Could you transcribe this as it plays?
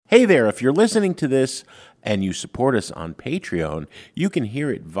Hey there, if you're listening to this and you support us on Patreon, you can hear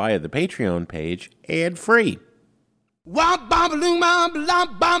it via the Patreon page ad-free.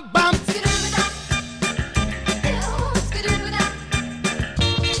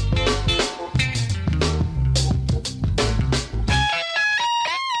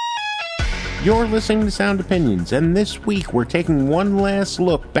 You're listening to Sound Opinions, and this week we're taking one last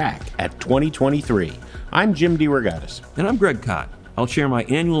look back at 2023. I'm Jim DeRogatis. And I'm Greg Cott. I'll share my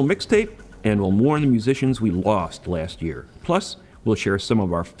annual mixtape, and we'll mourn the musicians we lost last year. Plus, we'll share some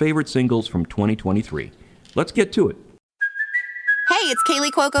of our favorite singles from 2023. Let's get to it. Hey, it's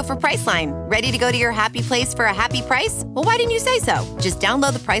Kaylee Cuoco for Priceline. Ready to go to your happy place for a happy price? Well, why didn't you say so? Just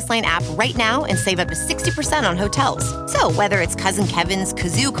download the Priceline app right now and save up to 60% on hotels. So whether it's Cousin Kevin's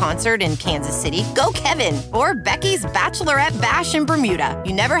Kazoo Concert in Kansas City, go Kevin, or Becky's Bachelorette Bash in Bermuda,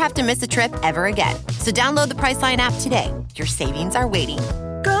 you never have to miss a trip ever again. So download the Priceline app today. Your savings are waiting.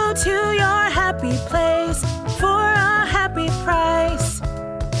 Go to your happy place for a happy price.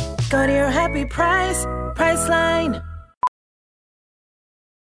 Go to your happy price, Priceline.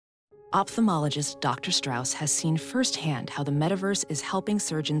 Ophthalmologist Dr. Strauss has seen firsthand how the metaverse is helping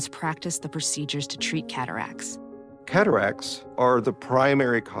surgeons practice the procedures to treat cataracts. Cataracts are the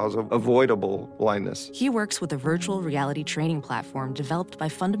primary cause of avoidable blindness. He works with a virtual reality training platform developed by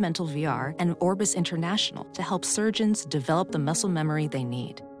Fundamental VR and Orbis International to help surgeons develop the muscle memory they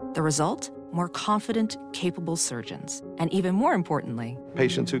need. The result? More confident, capable surgeons. And even more importantly,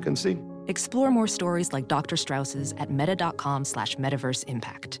 Patients who can see. explore more stories like Dr. Strauss's at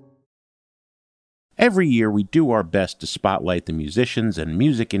meta.com/metaverseimpact. Every year, we do our best to spotlight the musicians and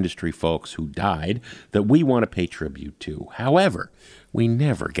music industry folks who died that we want to pay tribute to. However, we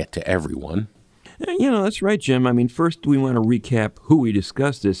never get to everyone. You know, that's right, Jim. I mean, first we want to recap who we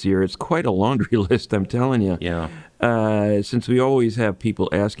discussed this year. It's quite a laundry list, I'm telling you. Yeah. Since we always have people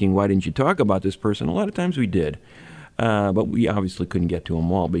asking, why didn't you talk about this person? A lot of times we did. But we obviously couldn't get to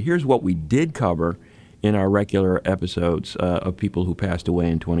them all. But here's what we did cover in our regular episodes of people who passed away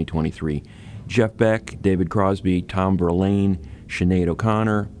in 2023. Jeff Beck, David Crosby, Tom Verlaine, Sinead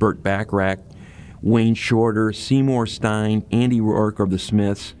O'Connor, Burt Bacharach, Wayne Shorter, Seymour Stein, Andy Rourke of the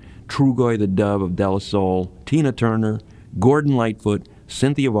Smiths, Trugoy the Dove of De La Soul, Tina Turner, Gordon Lightfoot,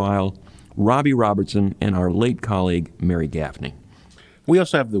 Cynthia Weil, Robbie Robertson, and our late colleague, Mary Gaffney. We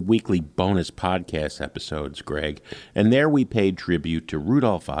also have the weekly bonus podcast episodes, Greg, and there we paid tribute to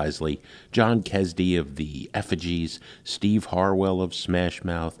Rudolph Isley, John Kesdy of the Effigies, Steve Harwell of Smash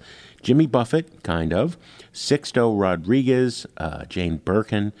Mouth, Jimmy Buffett, kind of, Sixto Rodriguez, Jane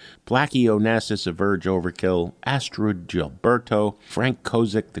Birkin, Blackie Onassis of Verge Overkill, Astrid Gilberto, Frank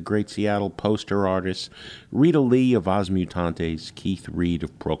Kozik, the great Seattle poster artist, Rita Lee of Os Mutantes, Keith Reed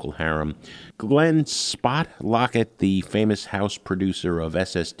of Procol Harum, Glenn Spot Lockett, the famous house producer of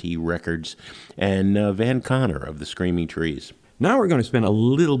SST Records, and Van Conner of the Screaming Trees. Now we're going to spend a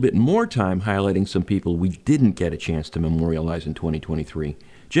little bit more time highlighting some people we didn't get a chance to memorialize in 2023.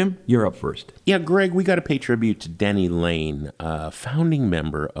 Jim, you're up first. Yeah, Greg, we got to pay tribute to Denny Lane, a founding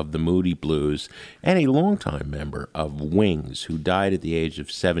member of the Moody Blues and a longtime member of Wings, who died at the age of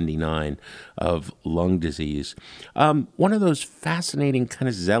 79 of lung disease. One of those fascinating kind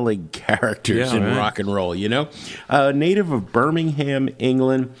of Zelig characters in rock and roll, you know? Native of Birmingham,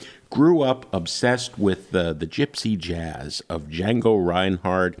 England, grew up obsessed with the gypsy jazz of Django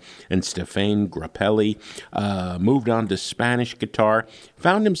Reinhardt and Stefan Grappelli, moved on to Spanish guitar,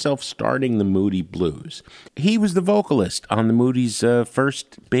 found himself starting the Moody Blues. He was the vocalist on the Moody's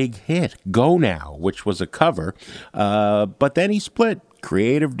first big hit, Go Now, which was a cover, but then he split.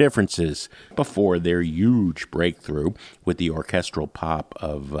 Creative differences before their huge breakthrough with the orchestral pop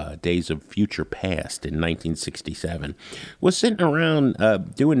of Days of Future Past in 1967. Was sitting around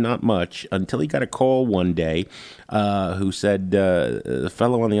doing not much until he got a call one day who said, the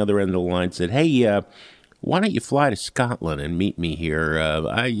fellow on the other end of the line said, hey, why don't you fly to Scotland and meet me here?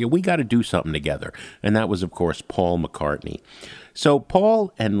 We got to do something together. And that was, of course, Paul McCartney. So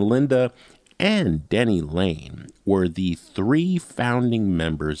Paul and Linda and Denny Lane were the three founding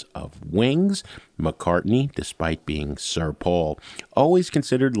members of Wings. McCartney, despite being Sir Paul, always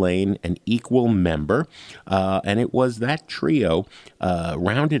considered Lane an equal member, and it was that trio,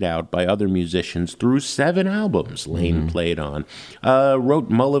 rounded out by other musicians through 7 albums Lane played on. Wrote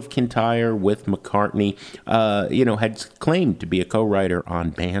Mull of Kintyre with McCartney, had claimed to be a co-writer on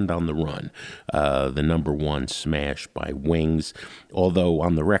Band on the Run, the #1 smash by Wings, although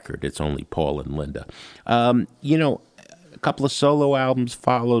on the record it's only Paul and Linda. couple of solo albums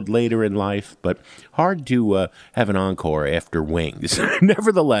followed later in life, but hard to have an encore after Wings.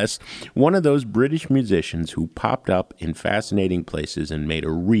 Nevertheless, one of those British musicians who popped up in fascinating places and made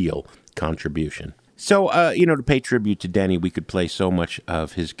a real contribution. So, to pay tribute to Denny, we could play so much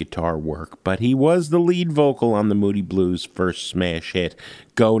of his guitar work, but he was the lead vocal on the Moody Blues' first smash hit,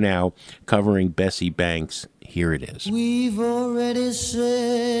 Go Now, covering Bessie Banks. Here it is. We've already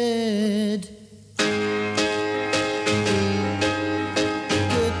said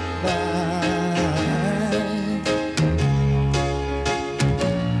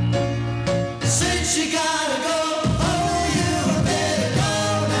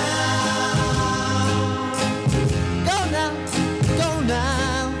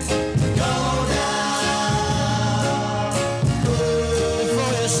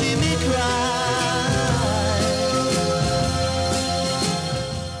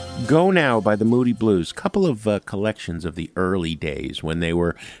Go Now by the Moody Blues, couple of collections of the early days when they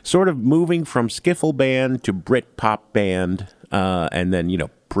were sort of moving from skiffle band to Brit pop band, and then,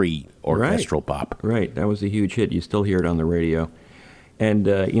 pre-orchestral pop. Right, that was a huge hit. You still hear it on the radio. And,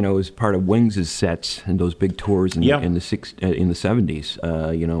 it was part of Wings' sets and those big tours in the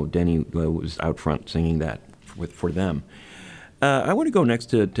 70s. Denny was out front singing that for them. I want to go next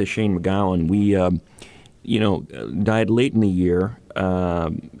to Shane MacGowan. We, died late in the year.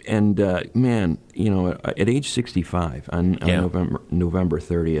 At age 65 on November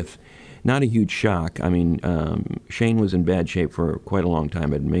 30th, not a huge shock. I mean, Shane was in bad shape for quite a long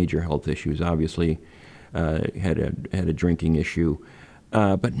time, had major health issues, obviously had a drinking issue.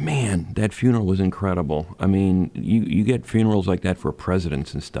 But man, that funeral was incredible. I mean, you get funerals like that for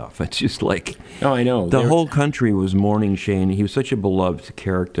presidents and stuff. It's just like, oh, I know. The whole country was mourning Shane. He was such a beloved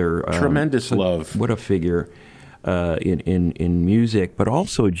character. Tremendous love. What a figure in music, but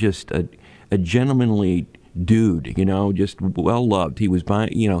also just a gentlemanly dude. Just well loved. He was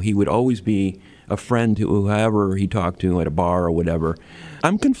he would always be a friend to whoever he talked to at a bar or whatever.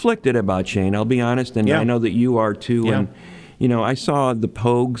 I'm conflicted about Shane. I'll be honest, and I know that you are too. Yeah. And I saw the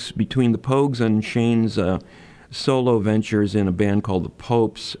Pogues, between the Pogues and Shane's solo ventures in a band called the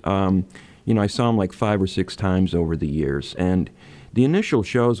Popes. I saw him like 5 or 6 times over the years. And the initial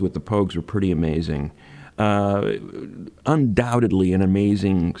shows with the Pogues were pretty amazing. Undoubtedly an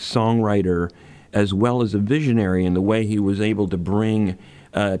amazing songwriter as well as a visionary in the way he was able to bring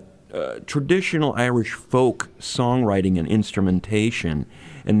traditional Irish folk songwriting and instrumentation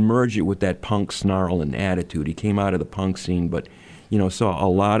and merge it with that punk snarl and attitude. He came out of the punk scene, but saw a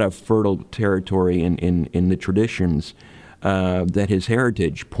lot of fertile territory in the traditions that his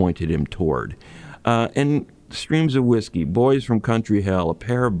heritage pointed him toward. And Streams of Whiskey, Boys from Country Hell, A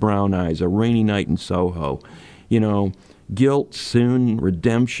Pair of Brown Eyes, A Rainy Night in Soho, Guilt, Soon,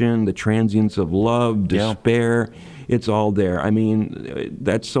 Redemption, The Transience of Love, Despair. It's all there. I mean,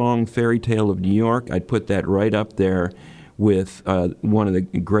 that song, Fairy Tale of New York, I'd put that right up there with one of the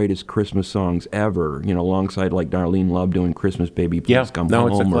greatest Christmas songs ever, alongside like Darlene Love doing Christmas Baby Please Come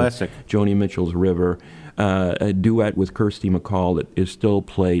Home. It's a classic. Joni Mitchell's River, a duet with Kirsty MacColl that is still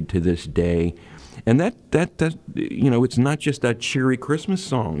played to this day. And that it's not just a cheery Christmas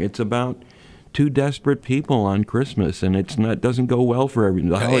song. It's about two desperate people on Christmas, and it doesn't go well for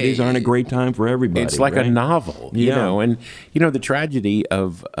everybody. The holidays aren't a great time for everybody. It's like right? a novel, and the tragedy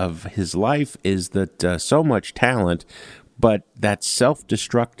of his life is that so much talent, but that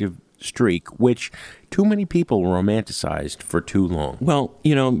self-destructive streak, which too many people romanticized for too long. Well,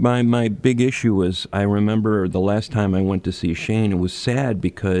 my big issue was, I remember the last time I went to see Shane, it was sad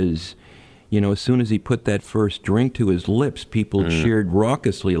because as soon as he put that first drink to his lips, people cheered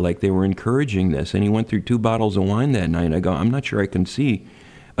raucously like they were encouraging this. And he went through 2 bottles of wine that night. I go, I'm not sure I can see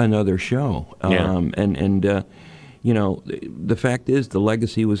another show. The fact is, the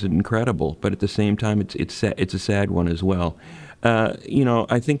legacy was incredible, but at the same time, it's a sad one as well.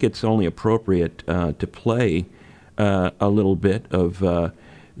 I think it's only appropriate to play a little bit of the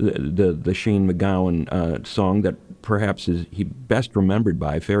Shane MacGowan song that perhaps is he best remembered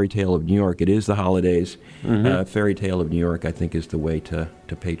by, Fairy Tale of New York. It is the holidays. Fairy Tale of New York, I think, is the way to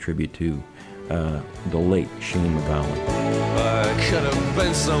pay tribute to the late Shane MacGowan. I could have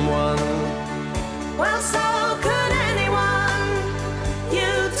been someone. Well, so could anyone.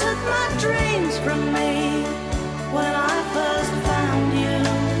 You took my dreams from me when I first found you.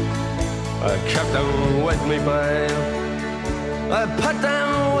 I kept them with me, babe. I put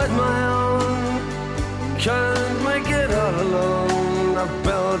them with my own. Can't make it all alone. I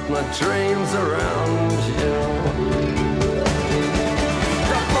built my dreams around you.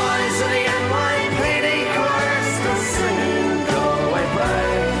 The boys of the NYPD chorus are singing Go Away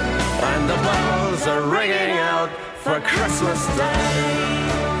Babe, and the bells are ringing out for Christmas Day.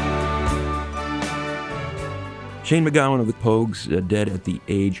 Shane MacGowan of the Pogues, dead at the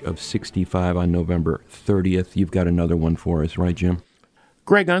age of 65 on November 30th. You've got another one for us, right, Jim?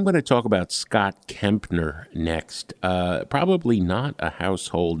 Greg, I'm going to talk about Scott Kempner next. Probably not a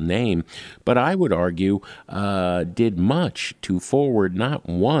household name, but I would argue did much to forward not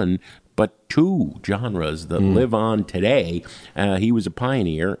one, but two genres that live on today. He was a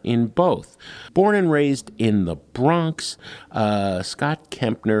pioneer in both. Born and raised in the Bronx, Scott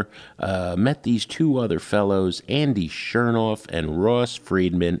Kempner met these two other fellows, Andy Chernoff and Ross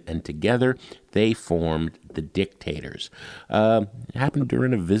Friedman, and together they formed the Dictators. It happened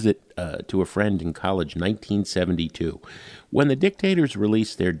during a visit to a friend in college, 1972. When the Dictators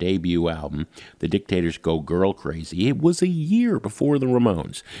released their debut album, The Dictators Go Girl Crazy, it was a year before the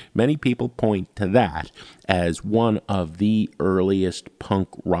Ramones. Many people point to that as one of the earliest punk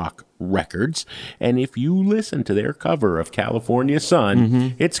rock records. And if you listen to their cover of California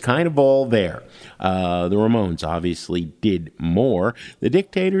Sun, it's kind of all there. The Ramones obviously did more. The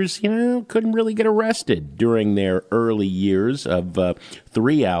Dictators, couldn't really get arrested during their early years of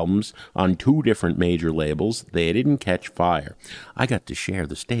 3 albums on 2 different major labels. They didn't catch fire. I got to share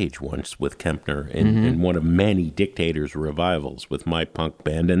the stage once with Kempner in one of many Dictators revivals with my punk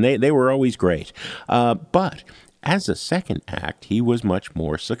band, and they were always great. But as a second act, he was much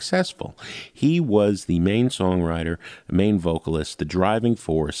more successful. He was the main songwriter, the main vocalist, the driving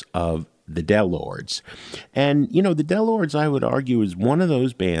force of the Dellords. And, the Dellords, I would argue, is one of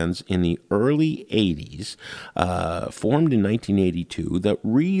those bands in the early 80s, formed in 1982, that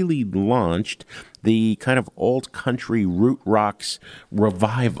really launched the kind of old country root rocks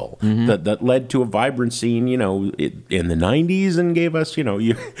revival that led to a vibrant scene, in the 90s and gave us,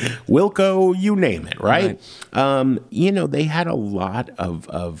 Wilco, you name it, right? They had a lot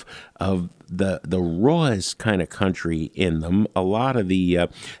of the rawest kind of country in them. A lot of the,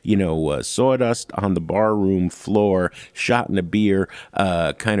 sawdust on the barroom floor, shot in a beer,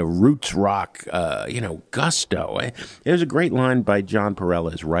 kind of roots rock, gusto. There's a great line by John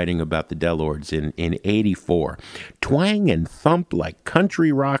Perellas writing about the Dellords in 84. Twang and thump like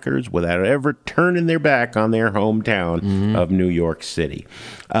country rockers without ever turning their back on their hometown of New York City.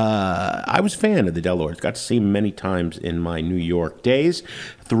 I was a fan of the Dellords. Got to see them many times in my New York days.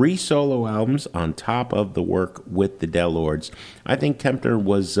 3 solo albums on top of the work with the Dellords. I think Kempner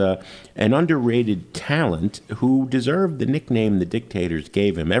was an underrated talent who deserved the nickname the Dictators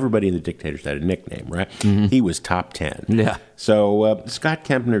gave him. Everybody in the Dictators had a nickname, right? He was top 10. Yeah. So Scott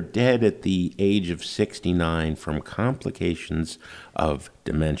Kempner dead at the age of 69 from complications of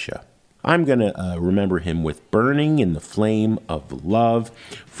dementia. I'm going to remember him with Burning in the Flame of Love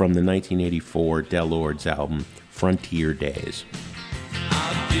from the 1984 Dellords album, Frontier Days.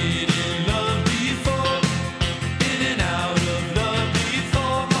 I've been in love before, in and out of love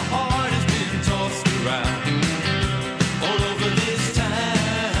before. My heart has been tossed around all over this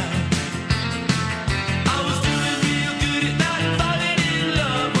town. I was doing real good at not falling in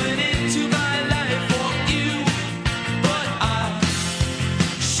love. Went into my life for you, but I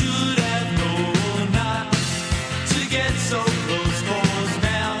should have known not to get so close. 'Cause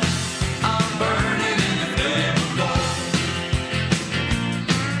now I'm burning in the flame of love.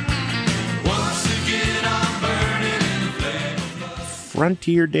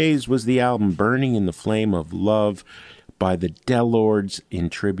 Frontier Days was the album, Burning in the Flame of Love, by the Dellords in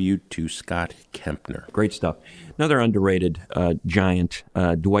tribute to Scott Kempner. Great stuff. Another underrated giant,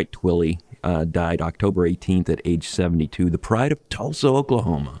 Dwight Twilley, died October 18th at age 72, the pride of Tulsa,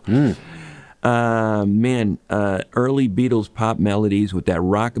 Oklahoma. Early Beatles pop melodies with that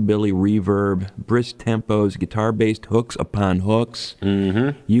rockabilly reverb, brisk tempos, guitar-based hooks upon hooks.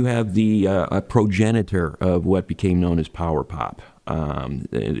 You have the progenitor of what became known as power pop.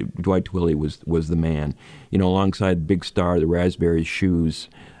 Dwight Twilley was the man. Alongside Big Star, the Raspberry Shoes,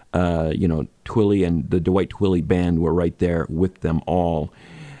 Twilley and the Dwight Twilley Band were right there with them all.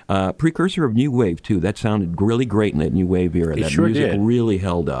 Precursor of New Wave, too. That sounded really great in that New Wave era. That sure music did. Really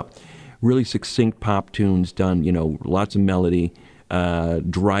held up. Really succinct pop tunes done, lots of melody,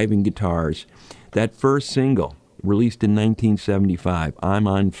 driving guitars. That first single, released in 1975, I'm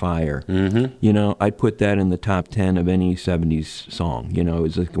on Fire. I'd put that in the top 10 of any 70s song.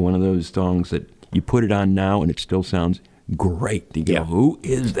 It's like one of those songs that you put it on now and it still sounds great. You go, who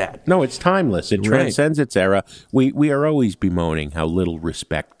is that? No, it's timeless. It transcends its era. We are always bemoaning how little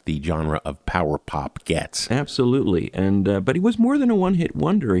respect the genre of power pop gets. Absolutely. And but he was more than a one-hit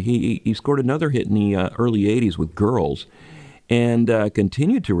wonder. He scored another hit in the early 80s with Girls, and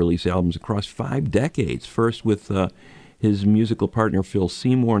continued to release albums across 5 decades, first with his musical partner Phil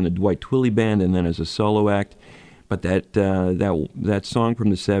Seymour and the Dwight Twilley Band, and then as a solo act. But that song from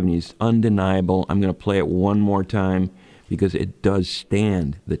the 70s, undeniable. I'm going to play it one more time because it does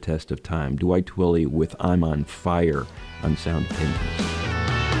stand the test of time. Dwight Twilley with I'm on Fire on Sound Opinions.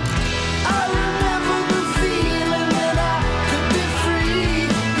 I remember the feeling that I could be free.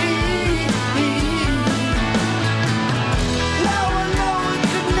 Now I know it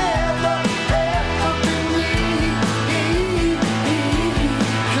could never, ever be me.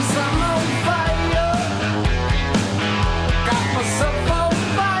 'Cause I'm on fire. Got myself on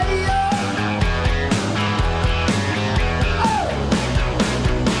fire. Oh.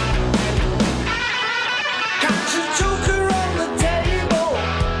 Got your joker on the table.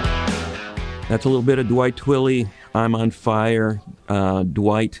 That's a little bit of Dwight Twilley, I'm on Fire.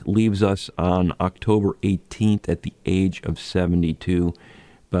 Dwight leaves us on October 18th at the age of 72,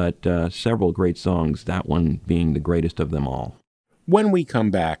 but several great songs, that one being the greatest of them all. When we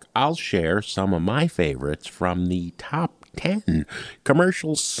come back, I'll share some of my favorites from the top 10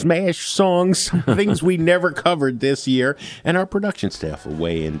 commercial smash songs, things we never covered this year, and our production staff will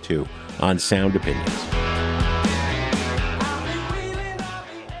weigh in too on Sound Opinions.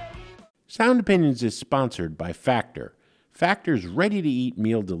 Sound Opinions is sponsored by Factor. Factor's ready-to-eat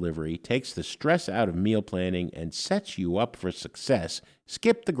meal delivery takes the stress out of meal planning and sets you up for success.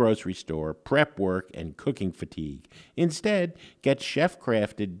 Skip the grocery store, prep work, and cooking fatigue. Instead, get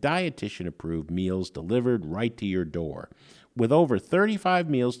chef-crafted, dietitian-approved meals delivered right to your door. With over 35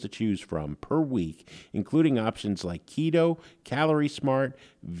 meals to choose from per week, including options like keto, calorie smart,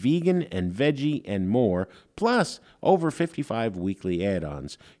 vegan and veggie, and more, plus over 55 weekly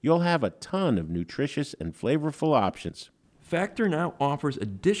add-ons, you'll have a ton of nutritious and flavorful options. Factor now offers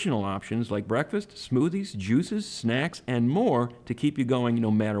additional options like breakfast, smoothies, juices, snacks, and more to keep you going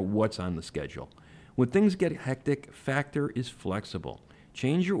no matter what's on the schedule. When things get hectic, Factor is flexible.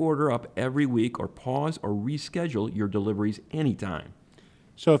 Change your order up every week or pause or reschedule your deliveries anytime.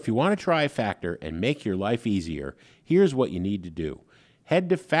 So if you want to try Factor and make your life easier, here's what you need to do. Head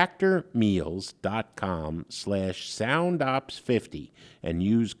to factormeals.com/soundops50 and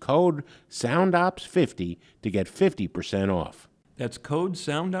use code soundops50 to get 50% off. That's code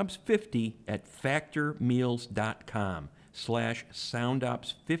SOUNDOPS50 at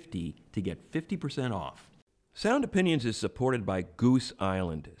factormeals.com/soundops50 to get 50% off. Sound Opinions is supported by Goose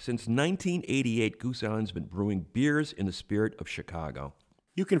Island. Since 1988, Goose Island's been brewing beers in the spirit of Chicago.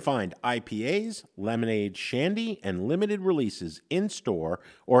 You can find IPAs, lemonade, shandy, and limited releases in-store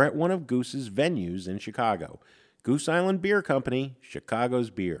or at one of Goose's venues in Chicago. Goose Island Beer Company, Chicago's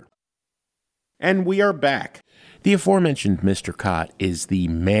beer. And we are back. The aforementioned Mr. Cott is the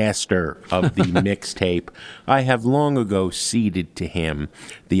master of the mixtape. I have long ago ceded to him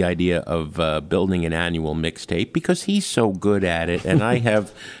the idea of building an annual mixtape because he's so good at it, and I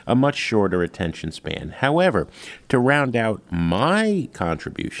have a much shorter attention span. However, to round out my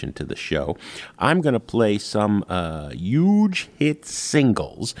contribution to the show, I'm going to play some huge hit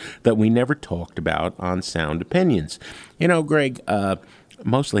singles that we never talked about on Sound Opinions. You know, Greg,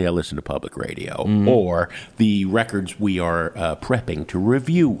 mostly I listen to public radio or the records we are prepping to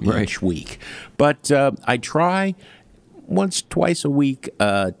review each week. But I try once, twice a week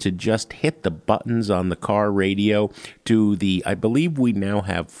to just hit the buttons on the car radio to the, I believe we now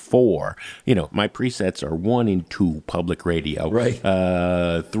have 4. You know, my presets are 1 and 2 public radio. Right.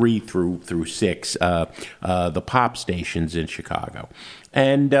 3 through 6, the pop stations in Chicago.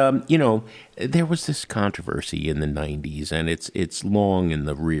 And, you know, there was this controversy in the 90s, and it's long in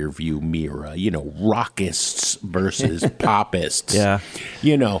the rear view mirror, you know, rockists versus popists. Yeah.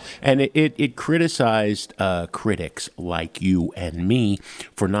 You know, and it criticized critics like you and me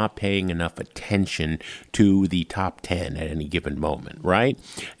for not paying enough attention to the top 10 at any given moment, right?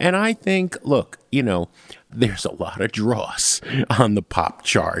 And I think, look, you know, there's a lot of dross on the pop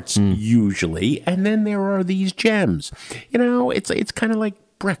charts usually, and then there are these gems. You know, it's kind of like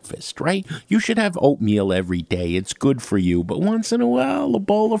breakfast, right? You should have oatmeal every day. It's good for you. But once in a while, a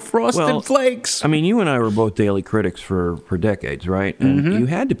bowl of Frosted Flakes. I mean, you and I were both daily critics for decades, right? And you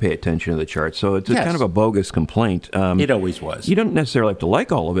had to pay attention to the charts. So it's kind of a bogus complaint. It always was. You don't necessarily have to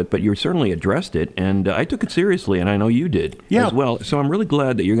like all of it, but you certainly addressed it. And I took it seriously, and I know you did as well. So I'm really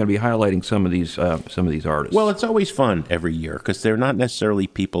glad that you're going to be highlighting some of these artists. Well, it's always fun every year because they're not necessarily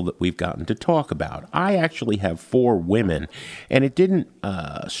people that we've gotten to talk about. I actually have 4 women, and it didn't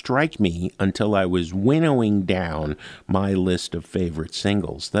strike me until I was winnowing down my list of favorite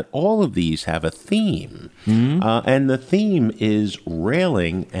singles that all of these have a theme. And the theme is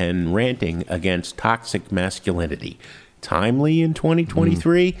railing and ranting against toxic masculinity. Timely in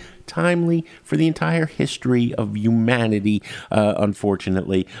 2023, timely for the entire history of humanity,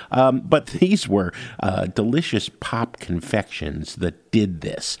 unfortunately. But these were delicious pop confections that did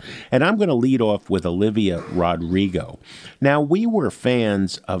this. And I'm going to lead off with Olivia Rodrigo. Now, we were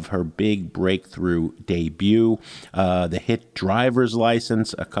fans of her big breakthrough debut, the hit Driver's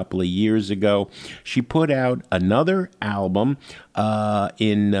License, a couple of years ago. She put out another album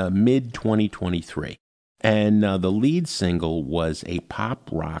in mid-2023. And the lead single was a pop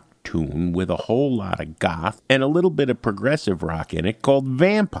rock tune with a whole lot of goth and a little bit of progressive rock in it called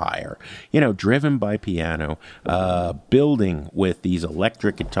Vampire, driven by piano, building with these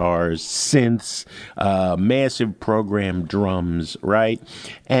electric guitars, synths, massive programmed drums, right?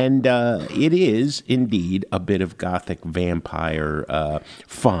 And it is indeed a bit of gothic vampire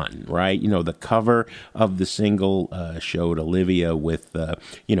fun, right? The cover of the single showed Olivia with,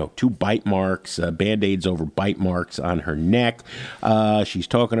 2 bite marks, Band-Aids over bite marks on her neck. She's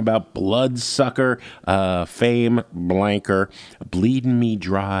talking about bloodsucker, fame blanker, bleeding me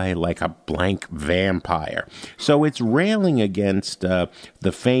dry like a blank vampire. So it's railing against the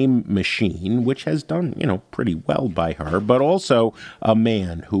fame machine, which has done, pretty well by her, but also a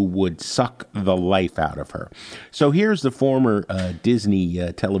man who would suck the life out of her. So here's the former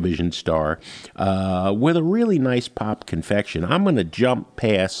Disney television star with a really nice pop confection. I'm going to jump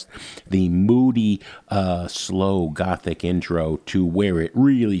past the moody, slow gothic intro to where it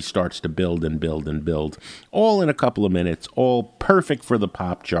really starts to build and build and build, all in a couple of minutes, all perfect for the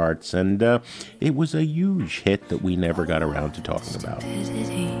pop charts, and it was a huge hit that we never got around to talking about.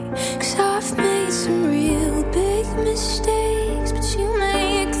 'Cause I've made some real big mistakes, but you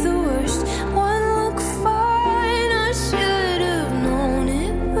make the worst one look fine. I should have known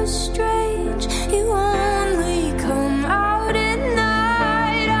it was strange. You only come out at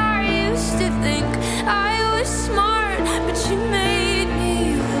night. I used to think I was smart, but you made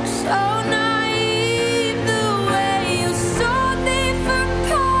me look so naive. The way you sold me for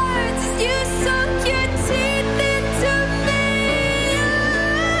parts, you sunk your teeth into me.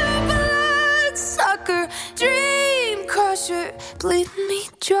 Bloodsucker, dream crusher, bleeding me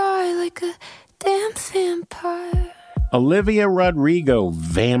dry like a damn vampire. Olivia Rodrigo,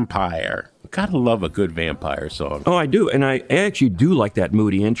 Vampire. Gotta love a good vampire song. Oh, I do, and I actually do like that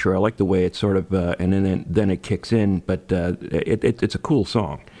moody intro. I like the way it sort of, and then it kicks in. But it's a cool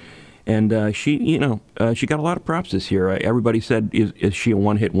song, and she got a lot of props this year. Everybody said, "Is she a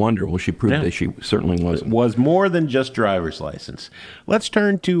one-hit wonder?" Well, she proved that she certainly wasn't. Was more than just Driver's License. Let's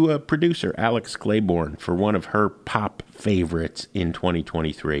turn to producer Alex Claiborne for one of her pop favorites in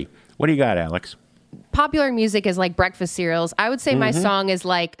 2023. What do you got, Alex? Popular music is like breakfast cereals. I would say my song is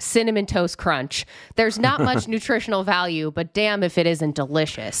like Cinnamon Toast Crunch. There's not much nutritional value, but damn if it isn't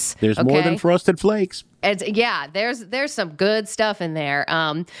delicious. There's more than Frosted Flakes. There's some good stuff in there.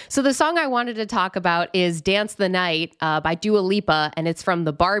 So the song I wanted to talk about is Dance the Night by Dua Lipa, and it's from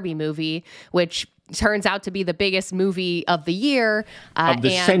the Barbie movie, which turns out to be the biggest movie of the year. Of the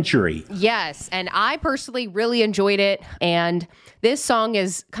century. Yes, and I personally really enjoyed it, and this song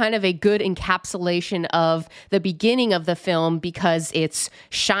is kind of a good encapsulation of the beginning of the film because it's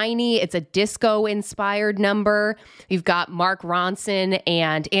shiny, it's a disco-inspired number. You've got Mark Ronson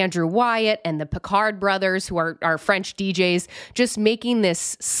and Andrew Wyatt and the Picard brothers, who are French DJs, just making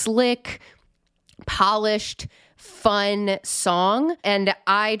this slick, polished, fun song. And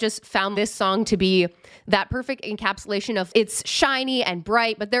I just found this song to be that perfect encapsulation of it's shiny and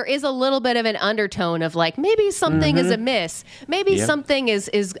bright, but there is a little bit of an undertone of like maybe something is amiss. Maybe something is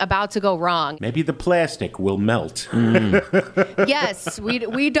about to go wrong. Maybe the plastic will melt. Yes,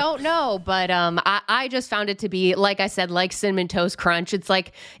 we don't know, but I just found it to be, like I said, like Cinnamon Toast Crunch. It's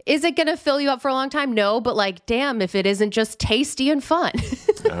like, is it going to fill you up for a long time? No, but like, damn, if it isn't just tasty and fun.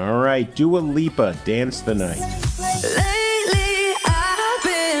 All right, Dua Lipa, Dance the Night. Lately, I've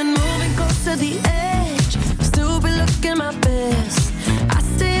been moving close to the edge. Still be looking my best. I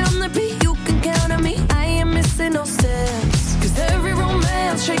stay on the beat, you can count on me. I ain't missing no steps. 'Cause every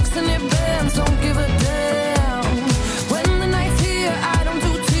romance shakes and it bends. Don't give a damn. When the night's here, I don't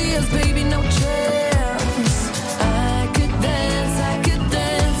do tears, baby, no chance. I could dance, I could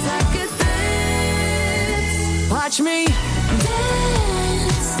dance, I could dance. Watch me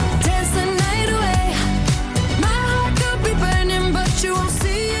dance, dance the night away. My heart could be burning, but you won't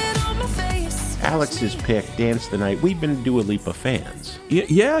see it on my face. Alex's pick, Dance the Night. We've been Dua Lipa fans.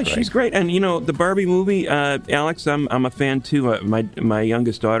 Yeah, she's great. And, the Barbie movie, Alex, I'm a fan, too. My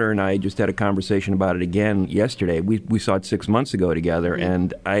youngest daughter and I just had a conversation about it again yesterday. We saw it 6 months ago together,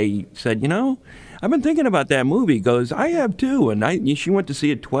 and I said, I've been thinking about that movie. He goes, I have, too. And she went to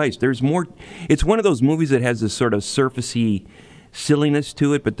see it twice. There's more. It's one of those movies that has this sort of surfacey silliness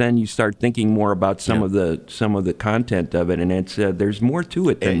to it, but then you start thinking more about some of the content of it, and it's there's more to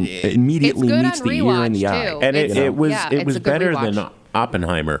it than immediately meets the ear and the eye. And it was better than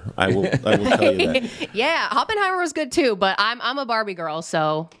Oppenheimer. I will tell you that. Yeah, Oppenheimer was good too, but I'm a Barbie girl,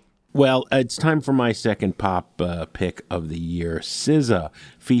 so. Well, it's time for my second pop pick of the year, SZA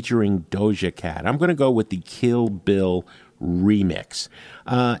featuring Doja Cat. I'm going to go with the Kill Bill remix.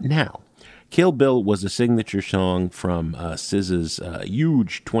 Now, Kill Bill was a signature song from SZA's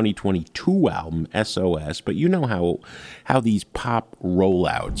huge 2022 album, SOS, but you know how these pop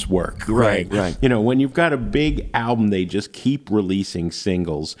rollouts work, right? Right. You know, when you've got a big album, they just keep releasing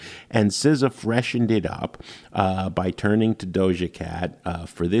singles, and SZA freshened it up by turning to Doja Cat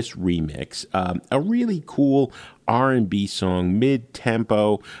for this remix. A really cool R&B song,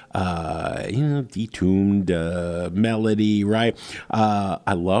 mid-tempo, detuned melody, right?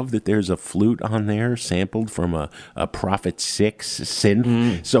 I love that there's a flute on there sampled from a Prophet 6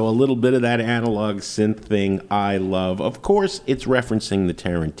 synth. So a little bit of that analog synth thing I love. Of course, it's referencing the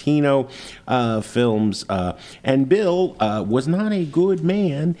Tarantino films. And Bill was not a good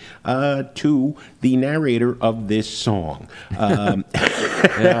man to the narrator of this song. As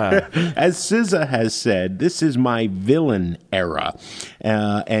SZA has said, this is my villain era,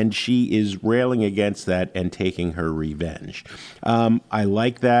 and she is railing against that and taking her revenge. I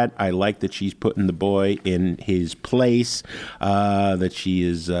like that. I like that she's putting the boy in his place, that she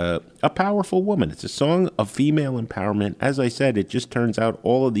is a powerful woman. It's a song of female empowerment. As I said, it just turns out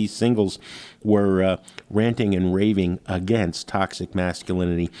all of these singles were ranting and raving against toxic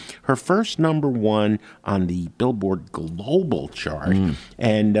masculinity. Her first number one on the Billboard Global chart,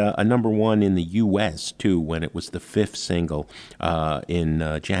 and a number one in the U.S., too, when it was the 5th single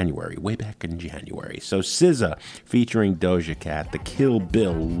in January, way back in January. So SZA featuring Doja Cat, the Kill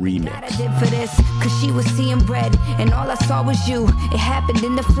Bill remix. I did for this, cause she was seeing red, and all I saw was you. It happened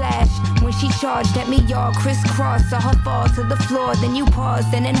in the flash, when she charged at me, y'all crisscross, saw her fall to the floor, then you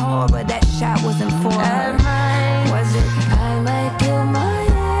paused, and in horror, that shot wasn't for her. Was it? I might kill my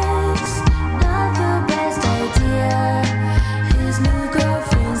ex, not the best idea. His new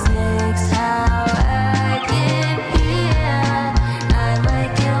girlfriend's next, how I get here. I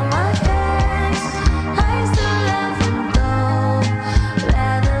might kill my ex, I still love him though.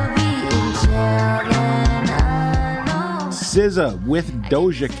 Rather be in jail than I know. SZA with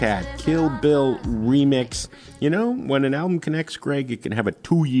Doja Cat, Kill Bill remix. You know, when an album connects, Greg, it can have a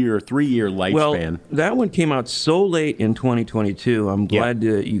 2-year, 3-year lifespan. Well, that one came out so late in 2022. I'm glad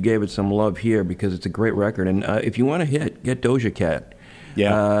you gave it some love here because it's a great record. And if you want to get Doja Cat.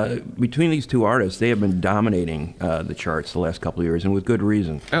 Yeah. Between these two artists, they have been dominating the charts the last couple of years, and with good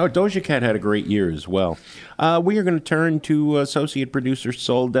reason. Oh, Doja Cat had a great year as well. We are going to turn to associate producer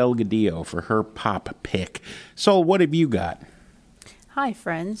Sol Delgadillo for her pop pick. Sol, what have you got? Hi,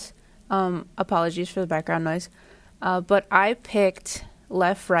 friends. Apologies for the background noise. But I picked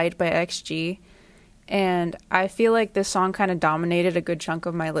Left Right by XG, and I feel like this song kind of dominated a good chunk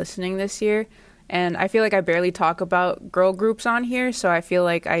of my listening this year. And I feel like I barely talk about girl groups on here, so I feel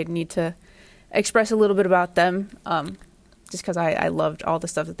like I need to express a little bit about them, just because I loved all the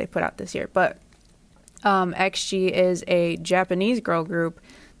stuff that they put out this year. But XG is a Japanese girl group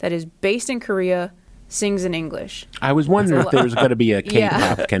that is based in Korea, sings in English. I was wondering if there was going to be a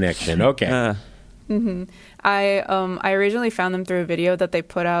K-pop connection. Okay. I originally found them through a video that they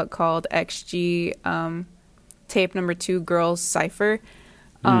put out called XG Tape Number 2 Girls Cypher.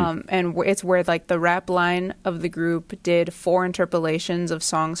 And it's where like the rap line of the group did 4 interpolations of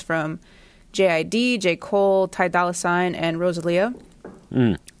songs from J.I.D., J. Cole, Ty Dolla $ign, and Rosalia.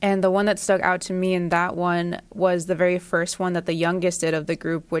 And the one that stuck out to me in that one was the very first one that the youngest did of the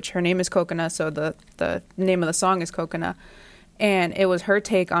group, which her name is Coconut, so the name of the song is Coconut. And it was her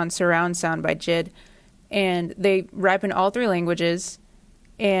take on Surround Sound by Jid. And they rap in all 3 languages.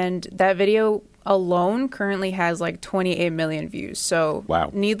 And that video alone currently has like 28 million views. So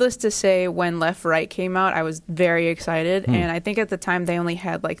needless to say, when Left Right came out, I was very excited. And I think at the time they only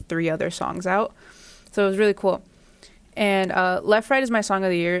had like 3 other songs out. So it was really cool. And Left Right is my song of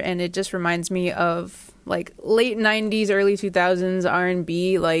the year, and it just reminds me of like late 90s, early 2000s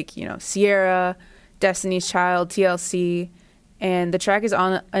R&B, like, you know, Sierra, Destiny's Child, TLC. And the track is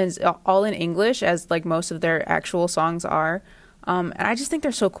all in English, as like most of their actual songs are. And I just think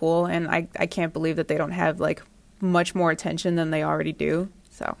they're so cool, and I can't believe that they don't have like much more attention than they already do.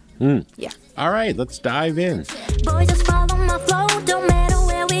 So, yeah. All right, let's dive in. Boy, just follow my flow, don't matter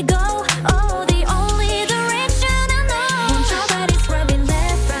where we go. Oh, the only direction I know. Want your body scrubbing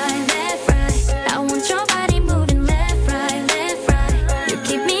left, right, left, right. I want your body moving left, right, left, right. You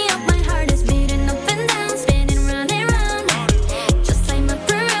keep me up, my heart is beating up and down, spinning round and round.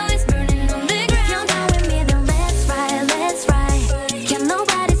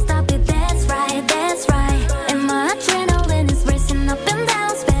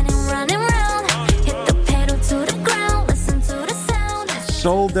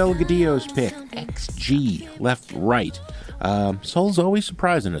 Delgadillo's pick, XG, left, right. Soul's always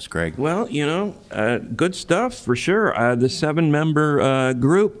surprising us, Greg. Well, good stuff for sure. The 7-member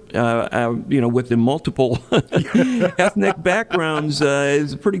group, with the multiple ethnic backgrounds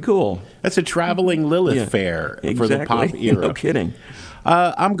is pretty cool. That's a traveling Lilith fair for the pop era. No kidding.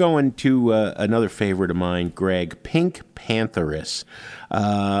 I'm going to another favorite of mine, Greg, Pink Pantheress.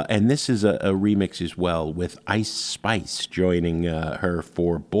 And this is a remix as well with Ice Spice joining her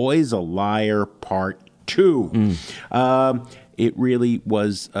for Boy's a Liar Part 2. It really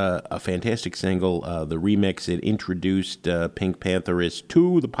was a fantastic single. The remix, it introduced Pink Pantheress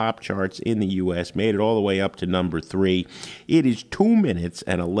to the pop charts in the U.S., made it all the way up to number 3. It is 2 minutes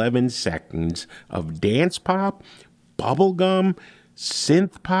and 11 seconds of dance pop, bubblegum,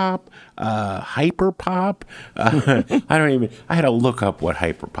 synth pop, hyper pop. I had to look up what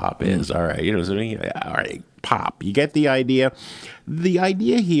hyper pop is. All right. All right. Pop. You get the idea? The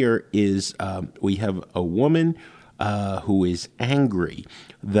idea here is we have a woman who is angry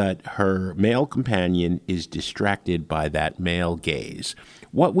that her male companion is distracted by that male gaze.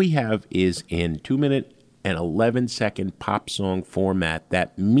 What we have is in 2 minute and 11-second pop song format,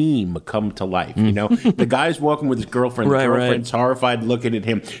 that meme come to life. The guy's walking with his girlfriend. The girlfriend's horrified looking at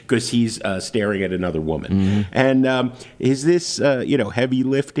him because he's staring at another woman. And is this, heavy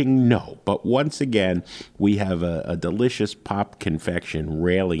lifting? No. But once again, we have a delicious pop confection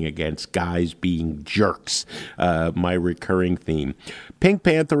railing against guys being jerks. My recurring theme. Pink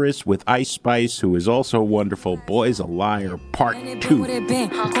Pantheress with Ice Spice, who is also wonderful. Boy's a Liar, Part 2.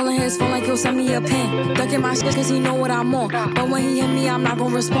 Calling his phone like he'll send me a pen. Ducking my shit cause he know what I'm on. But when he hit me, I'm not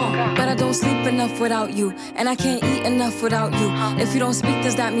gonna respond. But I don't sleep enough without you. And I can't eat enough without you. If you don't speak,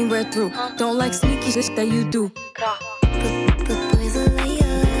 does that mean we're through? Don't like sneaky shit that you do. Good boy's a liar.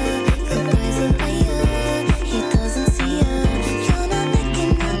 Good boy's a liar. He doesn't see ya. You're not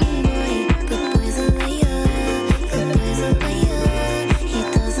looking at me, boy. Good boy's a liar. Good boy's a liar. He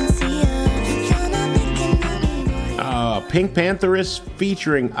doesn't see ya. You're not looking at me, boy. Pink Pantheress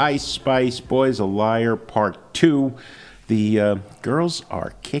featuring Ice Spice, Boy's a Liar, Part 2. The girls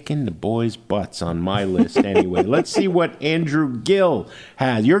are kicking the boys' butts on my list anyway. Let's see what Andrew Gill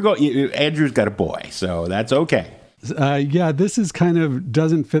has. Andrew's got a boy, so that's okay. This is kind of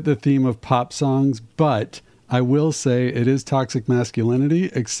doesn't fit the theme of pop songs, but I will say it is toxic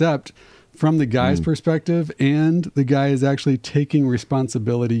masculinity, except from the guy's perspective, and the guy is actually taking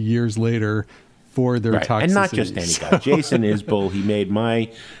responsibility years later for their toxicity. And not just any guy. Jason Isbell, he made my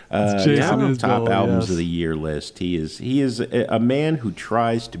top albums of the year list. He is a man who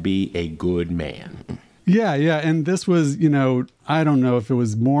tries to be a good man. Yeah, and this was, I don't know if it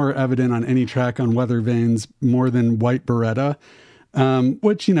was more evident on any track on Weather Vanes more than White Beretta,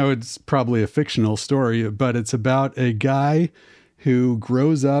 which, it's probably a fictional story, but it's about a guy who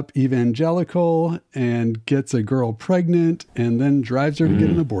grows up evangelical and gets a girl pregnant and then drives her to get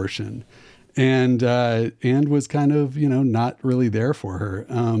an abortion. And was kind of, not really there for her,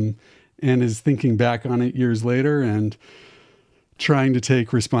 and is thinking back on it years later and trying to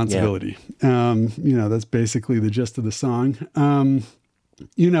take responsibility. That's basically the gist of the song. It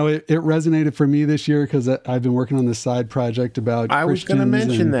resonated for me this year because I've been working on this side project about I was going to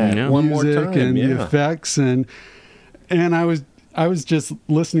mention that one more time. And the effects, and I was just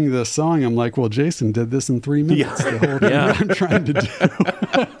listening to this song. I'm like, well, Jason did this in 3 minutes. The whole thing I'm trying to do.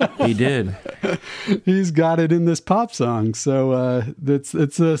 He did. He's got it in this pop song. So it's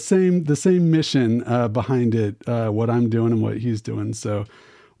the same mission behind it, what I'm doing and what he's doing. So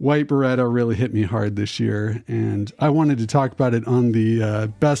White Beretta really hit me hard this year. And I wanted to talk about it on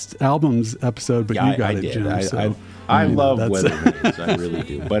the best albums episode, but you got it, did. Jim. I love Weather Vanes. I really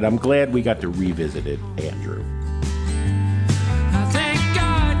do. But I'm glad we got to revisit it, Andrew.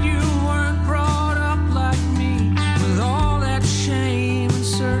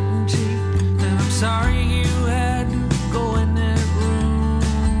 Sorry you had to go in that room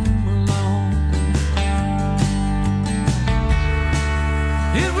alone.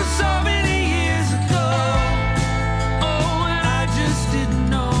 It was so many years ago. Oh, and I just didn't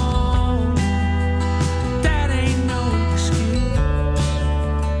know. That ain't no excuse.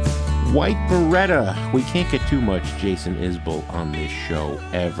 White Beretta. We can't get too much Jason Isbell on this show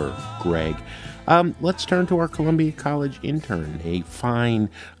ever, Greg. Let's turn to our Columbia College intern, a fine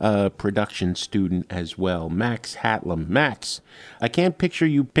production student as well, Max Hatlam. Max, I can't picture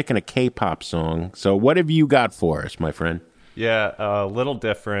you picking a K-pop song, so what have you got for us, my friend? Yeah, a little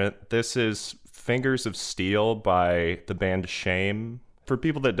different. This is Fingers of Steel by the band Shame. For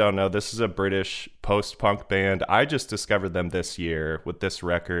people that don't know, this is a British post-punk band. I just discovered them this year with this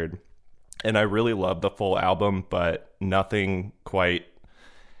record, and I really love the full album, but nothing quite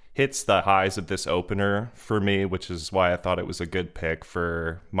hits the highs of this opener for me, which is why I thought it was a good pick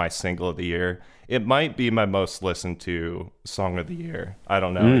for my single of the year. It might be my most listened to song of the year. I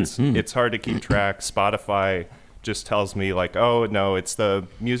don't know. It's hard to keep track. Spotify just tells me like, oh no, it's the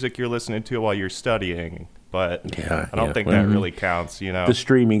music you're listening to while you're studying. But I don't think that really counts, you know. The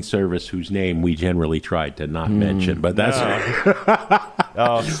streaming service whose name we generally tried to not mention, but that's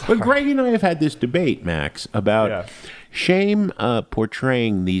But Greg and I have had this debate, Max, about Shame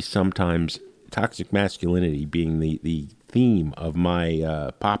portraying these sometimes toxic masculinity being the theme of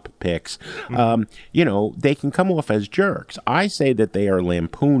my pop picks. You know, they can come off as jerks. I say that they are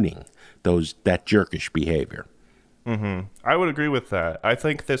lampooning that jerkish behavior. I would agree with that. I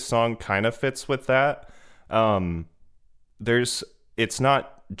think this song kind of fits with that. It's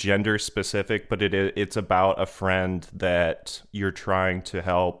not gender specific, but it's about a friend that you're trying to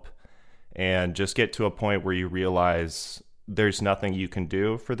help and just get to a point where you realize there's nothing you can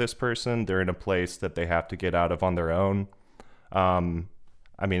do for this person. They're in a place that they have to get out of on their own.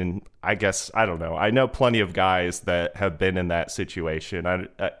 I mean, I guess, I don't know. I know plenty of guys that have been in that situation.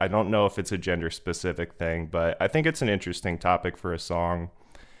 I don't know if it's a gender specific thing, but I think it's an interesting topic for a song.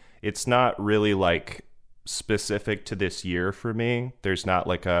 It's not really like specific to this year for me. There's not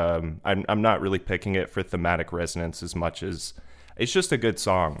like I'm not really picking it for thematic resonance as much as it's just a good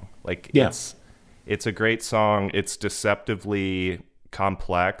song. Like it's a great song. It's deceptively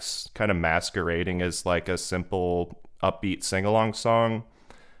complex, kind of masquerading as like a simple upbeat sing-along song,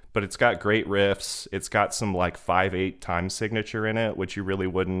 but it's got great riffs. It's got some like 5/8 time signature in it, which you really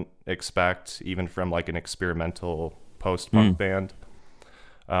wouldn't expect even from like an experimental post-punk band.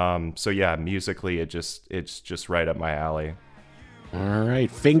 So yeah, musically it's just right up my alley. All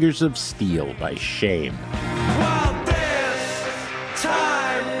right, Fingers of Steel by Shame. Well, this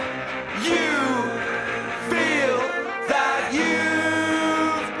time you feel that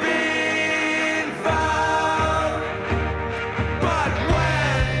you've been found, but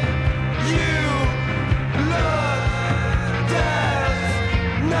when you look, there's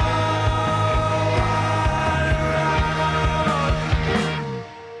no one around.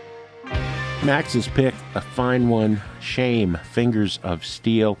 Max's pick, a fine one, Shame, Fingers of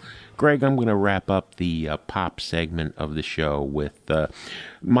Steel. Greg, I'm going to wrap up the pop segment of the show with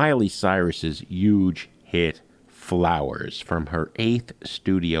Miley Cyrus's huge hit, Flowers, from her 8th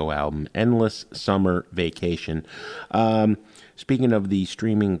studio album, Endless Summer Vacation. Speaking of the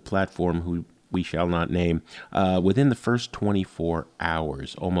streaming platform who we shall not name, within the first 24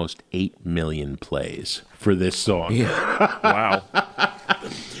 hours, almost 8 million plays for this song. Yeah. Wow.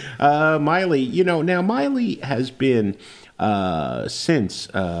 Miley, now Miley has been, since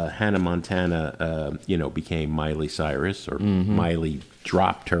Hannah Montana, became Miley Cyrus, or Miley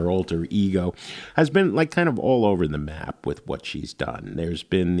dropped her alter ego, has been like kind of all over the map with what she's done. There's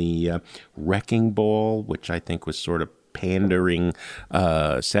been the Wrecking Ball, which I think was sort of pandering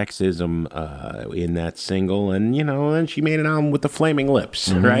sexism in that single, and then she made an album with the Flaming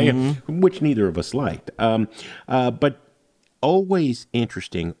Lips, right, which neither of us liked, but always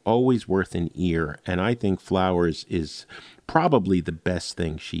interesting, always worth an ear, and I think Flowers is probably the best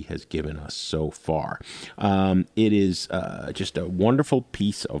thing she has given us so far. It is just a wonderful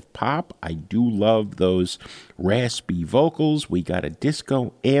piece of pop. I do love those raspy vocals. We got a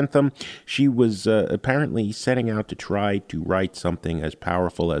disco anthem. She was apparently setting out to try to write something as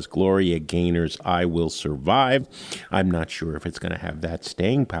powerful as Gloria Gaynor's I Will Survive. I'm not sure if it's going to have that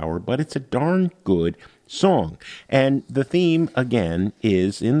staying power, but it's a darn good song. And the theme, again,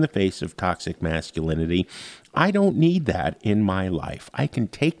 is in the face of toxic masculinity. I don't need that in my life. I can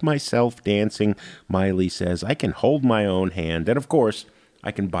take myself dancing, Miley says. I can hold my own hand. And, of course,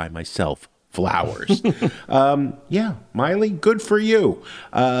 I can buy myself flowers. Yeah, Miley, good for you.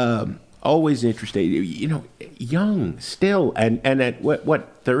 Always interested. Young still. And at what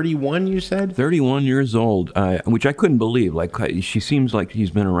 31, you said? 31 years old, which I couldn't believe. Like, she seems like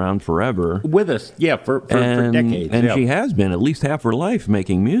she's been around forever. With us, yeah, for decades. And she has been at least half her life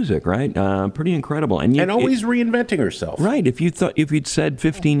making music, right? Pretty incredible. And always reinventing herself. Right. If you'd said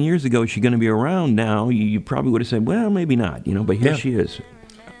 15 years ago she's going to be around now, you probably would have said, well, maybe not, but here she is.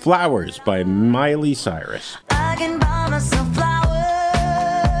 Flowers by Miley Cyrus. I can buy myself flowers.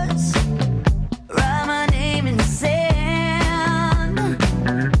 Write my name in the sand.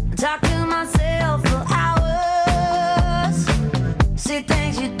 Talk to myself for hours. See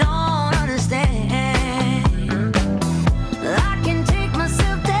things you don't understand. I can take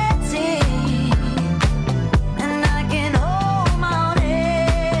myself dancing, and I can hold my own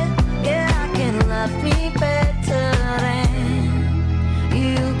head. Yeah, I can love me better than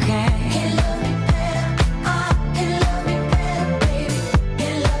you can. Can love me better. I can love me better.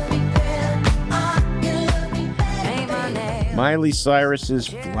 Miley Cyrus's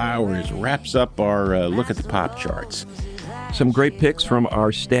Flowers wraps up our look at the pop charts. Some great picks from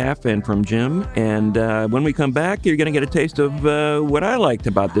our staff and from Jim. And when we come back, you're going to get a taste of what I liked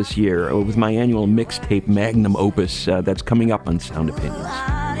about this year with my annual mixtape magnum opus that's coming up on Sound Opinions.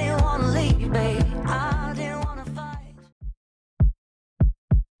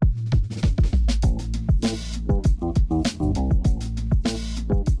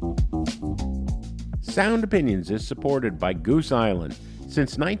 Sound Opinions is supported by Goose Island.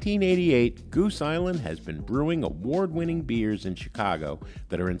 Since 1988, Goose Island has been brewing award-winning beers in Chicago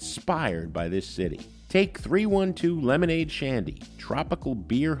that are inspired by this city. Take 312 Lemonade Shandy, Tropical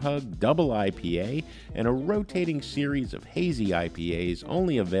Beer Hug Double IPA, and a rotating series of hazy IPAs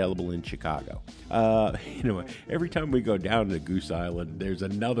only available in Chicago. Every time we go down to Goose Island, there's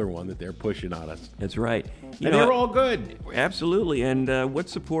another one that they're pushing on us. That's right. And they're all good. Absolutely. And what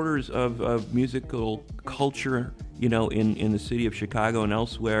supporters of musical culture, in the city of Chicago and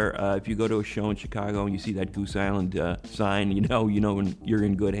elsewhere, if you go to a show in Chicago and you see that Goose Island sign, you're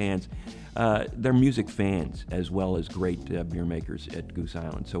in good hands. They're music fans as well as great beer makers at Goose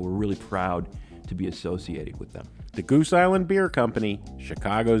Island. So we're really proud to be associated with them. The Goose Island Beer Company,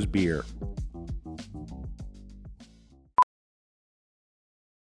 Chicago's beer.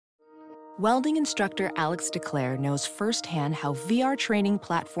 Welding instructor Alex DeClaire knows firsthand how VR training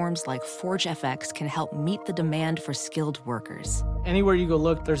platforms like ForgeFX can help meet the demand for skilled workers. Anywhere you go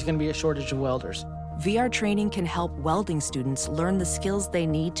look, there's going to be a shortage of welders. VR training can help welding students learn the skills they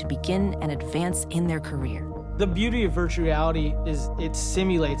need to begin and advance in their career. The beauty of virtual reality is it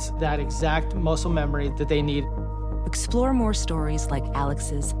simulates that exact muscle memory that they need. Explore more stories like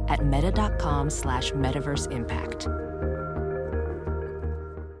Alex's at meta.com/metaverseimpact.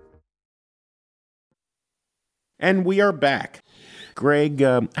 And we are back. Greg,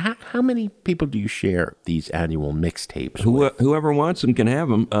 how many people do you share these annual mixtapes with? Whoever wants them can have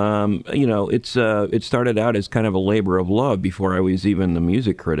them. It started out as kind of a labor of love before I was even the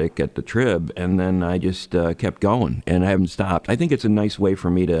music critic at the Trib, and then I just kept going, and I haven't stopped. I think it's a nice way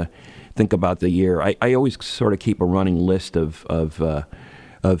for me to think about the year. I always sort of keep a running list of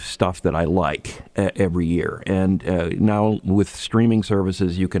stuff that I like every year, and now with streaming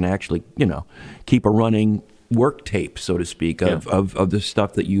services, you can actually, keep a running work tape, so to speak, of the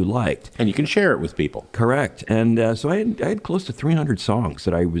stuff that you liked. And you can share it with people. Correct. And so I had close to 300 songs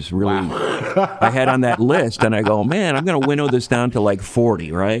that I was really, I had on that list, and I go, man, I'm going to winnow this down to like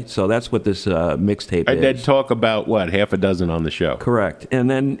 40, right? So that's what this mixtape is. I did talk about, half a dozen on the show. Correct. And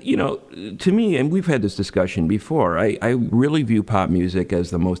then, to me, and we've had this discussion before, I really view pop music as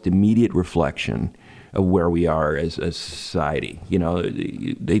the most immediate reflection of where we are as a society.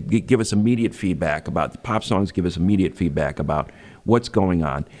 They give us immediate feedback about, the pop songs give us immediate feedback about what's going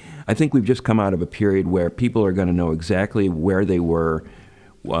on. I think we've just come out of a period where people are going to know exactly where they were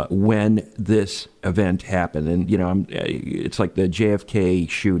when this event happened. And, it's like the JFK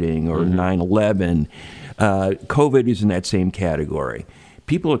shooting or 9/11. COVID is in that same category.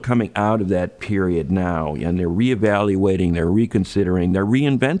 People are coming out of that period now, and they're reevaluating, they're reconsidering, they're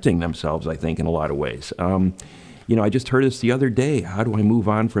reinventing themselves, I think, in a lot of ways. I just heard this the other day. How do I move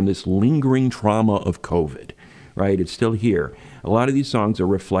on from this lingering trauma of COVID, right? It's still here. A lot of these songs are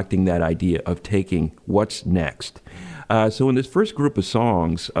reflecting that idea of taking what's next. So in this first group of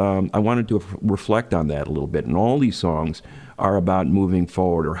songs, I wanted to reflect on that a little bit. And all these songs are about moving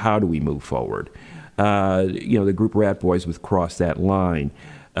forward, or how do we move forward. The group Rat Boys with Cross That Line,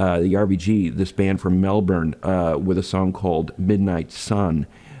 the RBG, this band from Melbourne, with a song called Midnight Sun,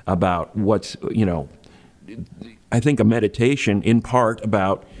 about what's, I think a meditation in part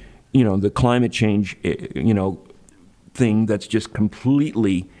about, the climate change, thing that's just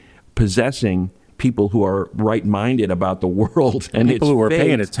completely possessing people who are right-minded about the world. And people who are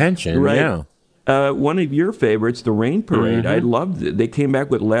paying attention, right? Yeah. One of your favorites, The Rain Parade, I loved it. They came back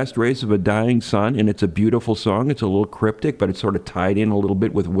with Last Rays of a Dying Sun, and it's a beautiful song. It's a little cryptic, but it's sort of tied in a little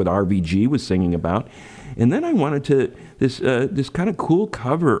bit with what RBG was singing about. And then I wanted to, this kind of cool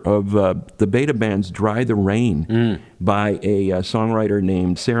cover of the Beta Band's Dry the Rain by a songwriter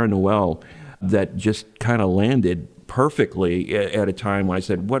named Sarah Noel that just kind of landed perfectly at a time when I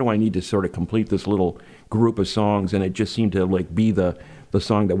said, what do I need to sort of complete this little group of songs? And it just seemed to be the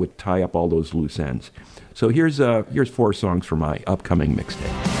song that would tie up all those loose ends. So here's 4 songs for my upcoming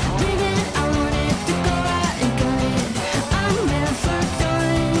mixtape.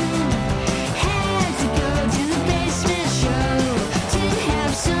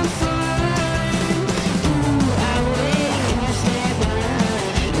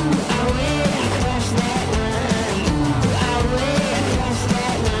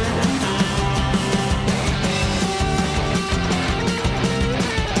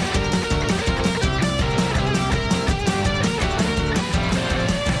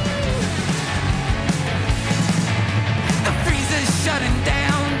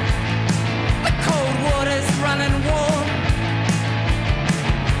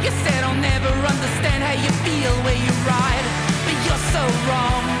 understand how you feel where you ride, but you're so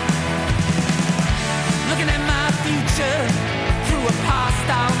wrong. Looking at my future through a past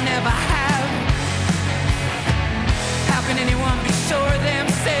I'll never have. How can anyone be sure of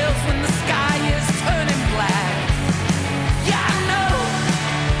themselves when the sky is turning black? Yeah, I know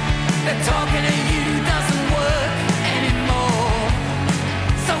that talking to you doesn't work anymore,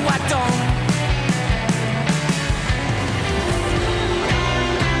 so I don't.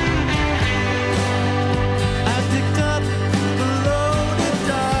 I picked up the loaded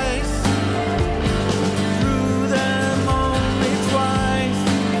dice, threw them only twice,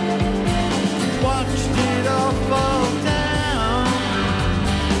 watched it all fall down,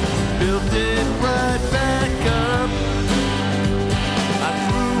 built it right back up. I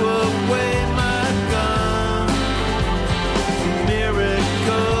threw away my gun. A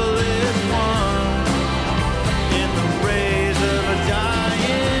miracle is won in the rays of a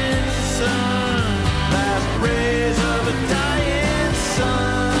dying sun. Last rays of a dying sun.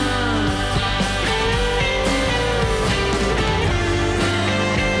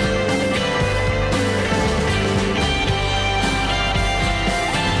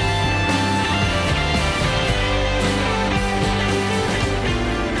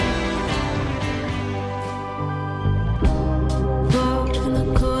 Walked in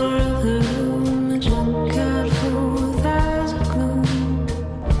the corner of the room, a junkyard full with eyes of gloom.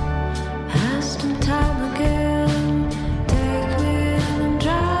 Asked him time again, take me in and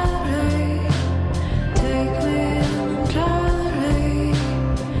drive away. Take me in and drive away.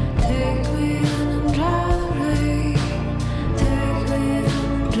 Take me in and drive away. Take me in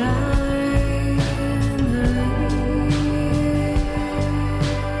and drive away.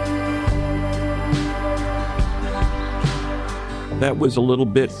 That was a little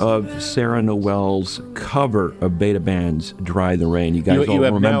bit of Sarah Noel's cover of Beta Band's Dry the Rain. You guys all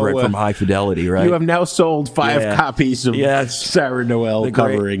have remember now, it from High Fidelity, right? You have now sold 5 Yeah. copies of Yes. Sarah Noel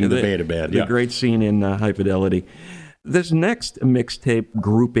covering the Beta Band. The great scene in High Fidelity. This next mixtape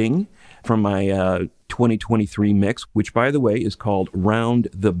grouping from my 2023 mix, which, by the way, is called Round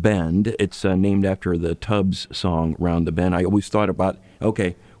the Bend. It's named after the Tubbs song, Round the Bend. I always thought about,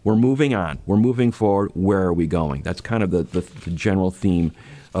 okay, we're moving on. We're moving forward. Where are we going? That's kind of the general theme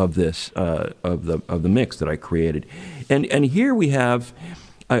of this of the mix that I created. And here we have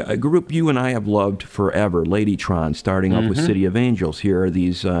a group you and I have loved forever, Ladytron, starting off with City of Angels. Here are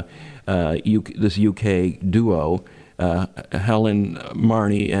these this UK duo, Helen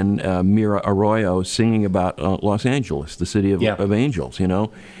Marnie and Mira Arroyo, singing about Los Angeles, the city of angels. You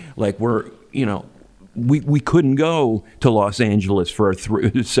know, like we couldn't go to Los Angeles for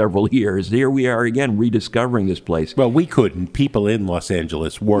several years. Here we are again rediscovering this place. Well, we couldn't. People in Los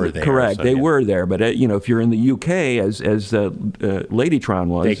Angeles were there. Correct, so, they were there. But if you're in the UK, as Ladytron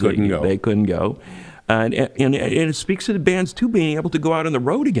was, they couldn't go. They couldn't go. And it speaks to the bands too being able to go out on the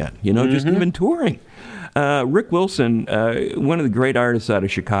road again. Just even touring. Rick Wilson, one of the great artists out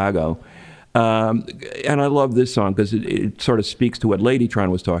of Chicago. And I love this song because it sort of speaks to what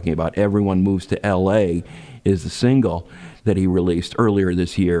Ladytron was talking about. Everyone Moves to L.A. is the single that he released earlier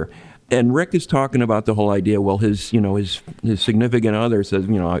this year. And Rick is talking about the whole idea. Well, his significant other says,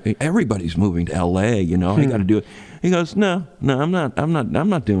 everybody's moving to L.A. I got to do it. He goes, no, I'm not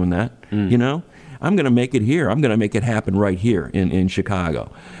doing that. I'm going to make it here. I'm going to make it happen right here in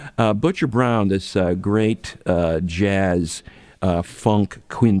Chicago. Butcher Brown, this great jazz funk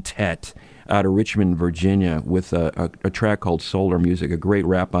quintet out of Richmond, Virginia, with a track called Solar Music, a great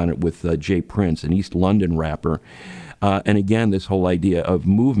rap on it with Jay Prince, an East London rapper. And again, this whole idea of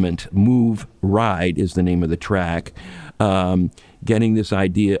movement, Move, Ride is the name of the track. Getting this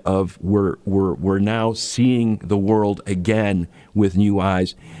idea of we're now seeing the world again with new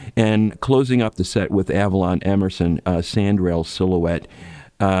eyes. And closing up the set with Avalon Emerson, Sandrail Silhouette.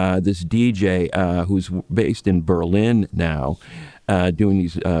 This DJ who's based in Berlin now, doing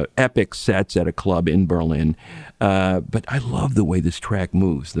these epic sets at a club in Berlin. But I love the way this track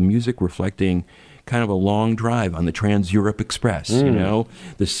moves. The music reflecting kind of a long drive on the Trans-Europe Express,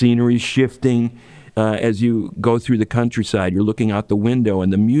 The scenery's shifting as you go through the countryside. You're looking out the window,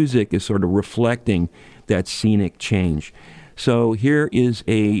 and the music is sort of reflecting that scenic change. So here is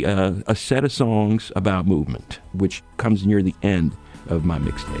a set of songs about movement, which comes near the end of my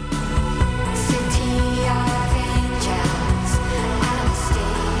mixtape.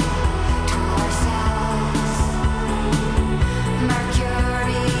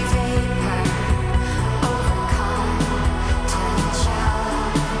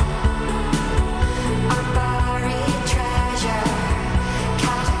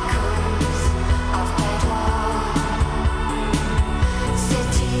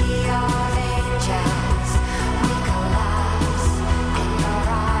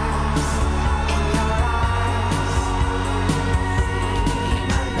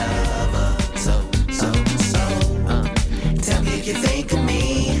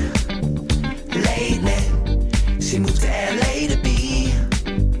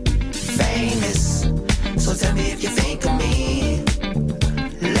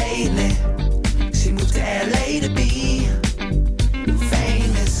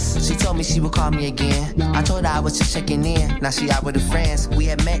 She told me she would call me again. I told her I was just checking in. Now she out with her friends. We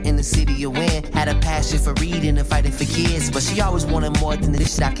had met in the city of Wynn. Had a passion for reading and fighting for kids, but she always wanted more than the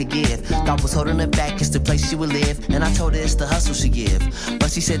shit I could give. Thought was holding her back, it's the place she would live. And I told her it's the hustle she give.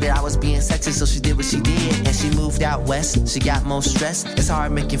 But she said that I was being sexist, so she did what she did. And she moved out west, she got more stress. It's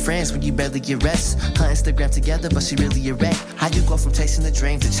hard making friends when you barely get rest. Her Instagram together, but she really a wreck. How you go from chasing the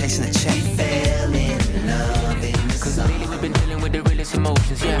dream to chasing the check? We fell in love in the Cause lately we've been dealing with the realest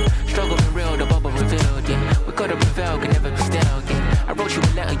emotions, yeah. Struggle been real, the bubble revealed, yeah. We could have prevailed, could never be still, yeah. I wrote you a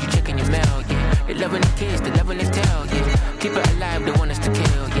letter, you checking your mail, yeah. They loving the kids, they loving the tale, yeah. Keep it alive, they want us to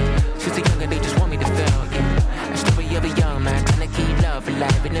kill, yeah. Since the younger, they just want me to fail, yeah. A story of a young man trying to keep love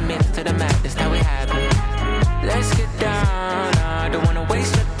alive in the midst of the madness, how it happened. Let's get down, I don't wanna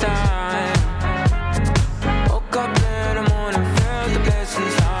waste your time. Woke up in the morning, felt the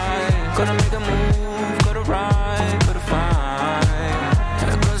blessings high. Gonna make a move, gotta ride, gotta find.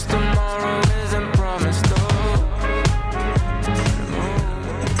 Cause tomorrow isn't promised, though.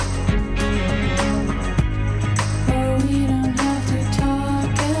 Oh, we don't have to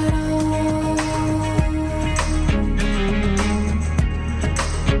talk at all.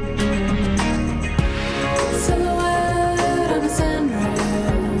 Silhouette on a sunroom.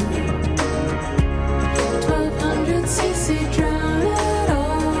 1200cc drown it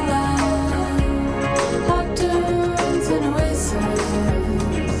all out. Hot tunes and oasis.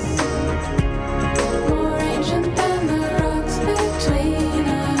 More ancient than the rocks between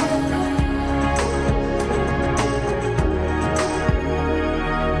us.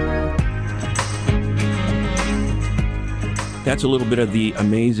 That's a little bit of the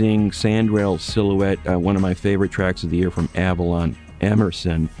amazing Sandrail Silhouette, one of my favorite tracks of the year from Avalon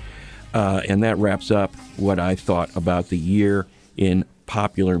Emerson. And that wraps up what I thought about the year in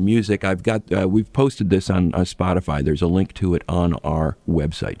popular music. We've posted this on Spotify. There's a link to it on our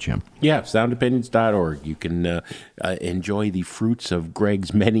website, Jim. Yeah, soundopinions.org. You can enjoy the fruits of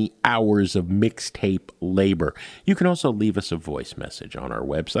Greg's many hours of mixtape labor. You can also leave us a voice message on our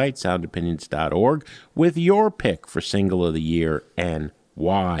website, soundopinions.org, with your pick for single of the year and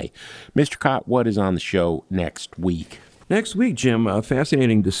why. Mr. Cott, what is on the show next week? Next week, Jim, a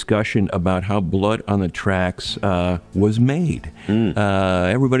fascinating discussion about how Blood on the Tracks was made.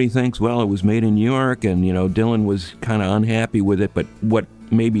 Everybody thinks, well, it was made in New York, and, you know, Dylan was kind of unhappy with it. But what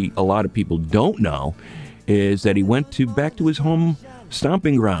maybe a lot of people don't know is that he went back to his home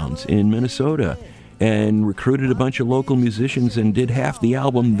stomping grounds in Minnesota and recruited a bunch of local musicians and did half the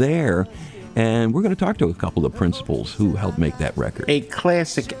album there. And we're going to talk to a couple of principals who helped make that record. A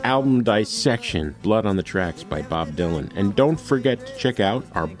classic album dissection, Blood on the Tracks by Bob Dylan. And don't forget to check out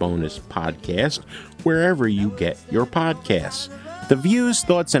our bonus podcast wherever you get your podcasts. The views,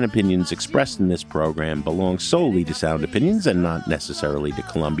 thoughts, and opinions expressed in this program belong solely to Sound Opinions and not necessarily to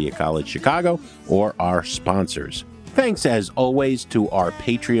Columbia College Chicago or our sponsors. Thanks, as always, to our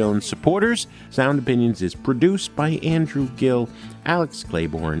Patreon supporters. Sound Opinions is produced by Andrew Gill, Alex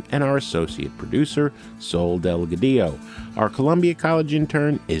Claiborne, and our associate producer, Sol Delgadillo. Our Columbia College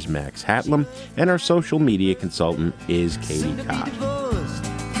intern is Max Hatlam, and our social media consultant is Katie Cobb.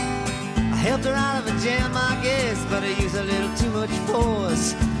 I helped her out of a jam, I guess, but I used a little too much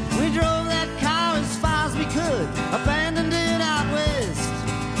force. We drove that car as far as we could, abandoned it out west.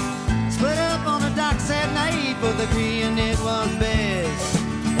 Split up on the docks at night, both agreeing it was best.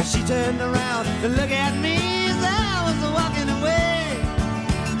 And she turned around to look at me as I was walking away.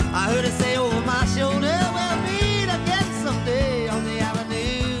 I heard her say over my shoulder,